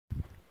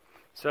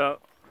So,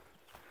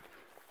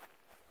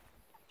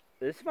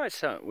 this might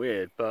sound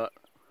weird, but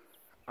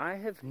I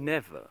have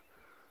never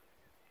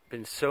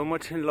been so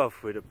much in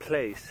love with a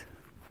place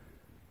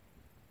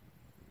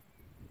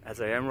as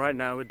I am right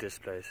now with this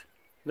place.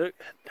 Look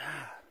at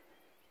that.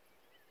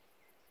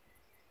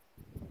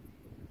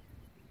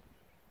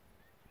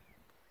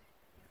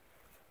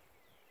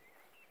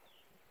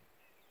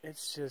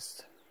 It's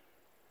just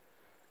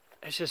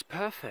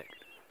perfect.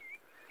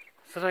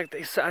 So like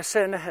I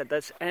said in the head,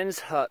 that's Anne's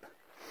hut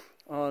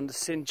on the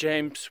St.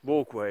 James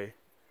walkway.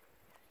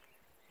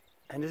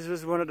 And this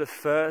was one of the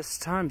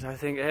first times I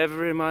think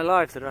ever in my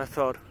life that I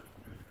thought,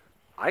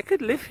 I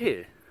could live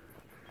here.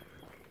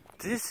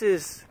 It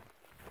just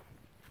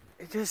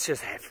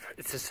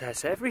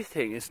has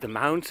everything. It's the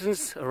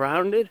mountains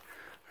around it,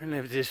 and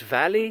there's this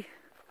valley,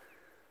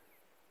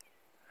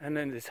 and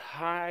then this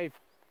high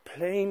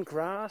plain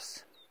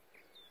grass.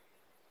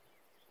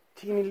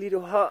 Teeny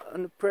little hut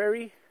on the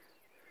prairie.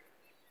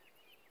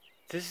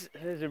 There's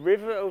a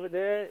river over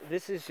there.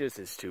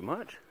 It's too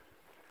much.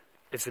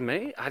 It's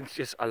amazing.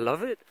 I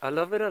love it. I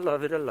love it. I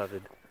love it. I love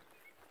it.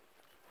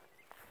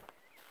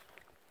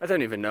 I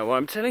don't even know why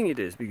I'm telling you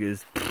this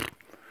because,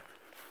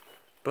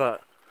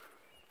 but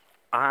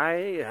I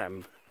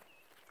am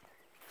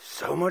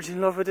so much in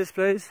love with this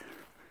place.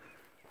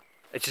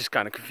 It's just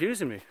kind of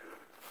confusing me.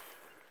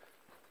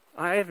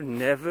 I have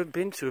never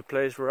been to a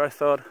place where I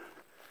thought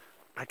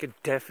I could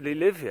definitely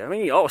live here. I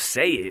mean, you all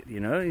say it, you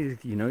know,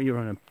 you're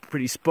on a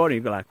pretty spot and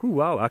you go like, ooh,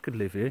 wow, I could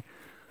live here.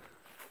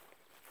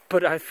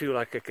 But I feel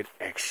like I could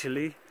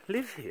actually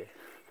live here.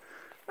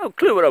 No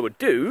clue what I would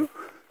do.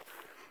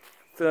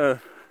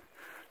 There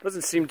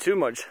doesn't seem too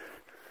much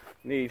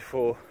need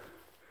for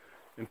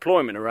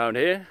employment around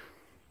here.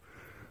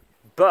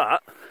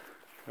 But,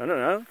 I don't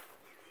know,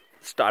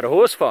 start a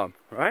horse farm,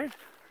 right?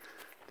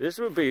 This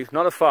would be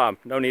not a farm,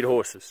 no need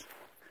horses.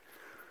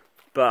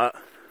 But,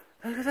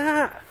 look at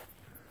that.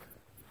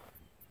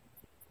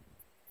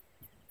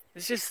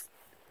 It's just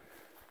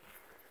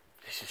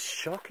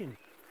shocking.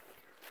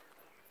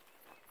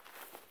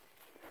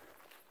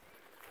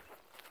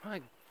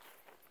 My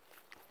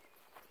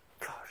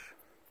gosh.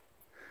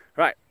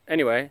 Right,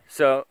 anyway,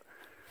 so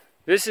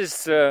this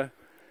is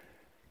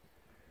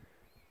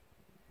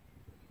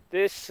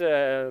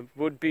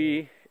would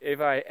be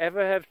if I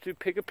ever have to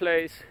pick a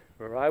place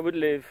where I would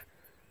live,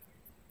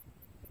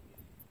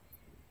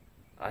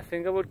 I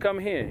think I would come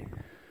here.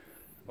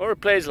 Or a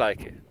place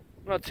like it.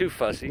 I'm not too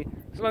fussy.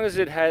 As long as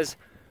it has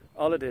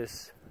all of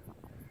this.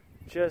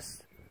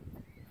 Just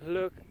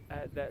look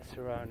at that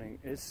surrounding.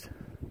 It's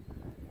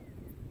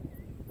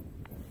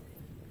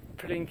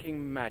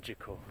blinking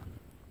magical.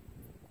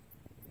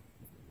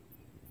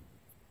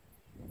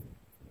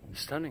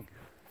 Stunning.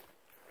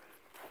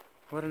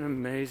 What an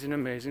amazing,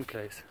 amazing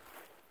place.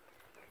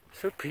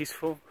 So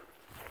peaceful.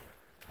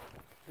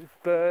 There's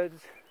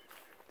birds.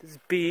 There's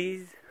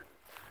bees.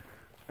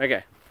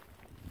 Okay.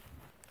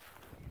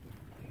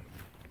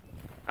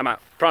 I'm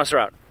out. Prancer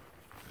out.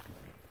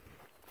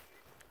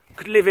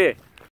 Could live here.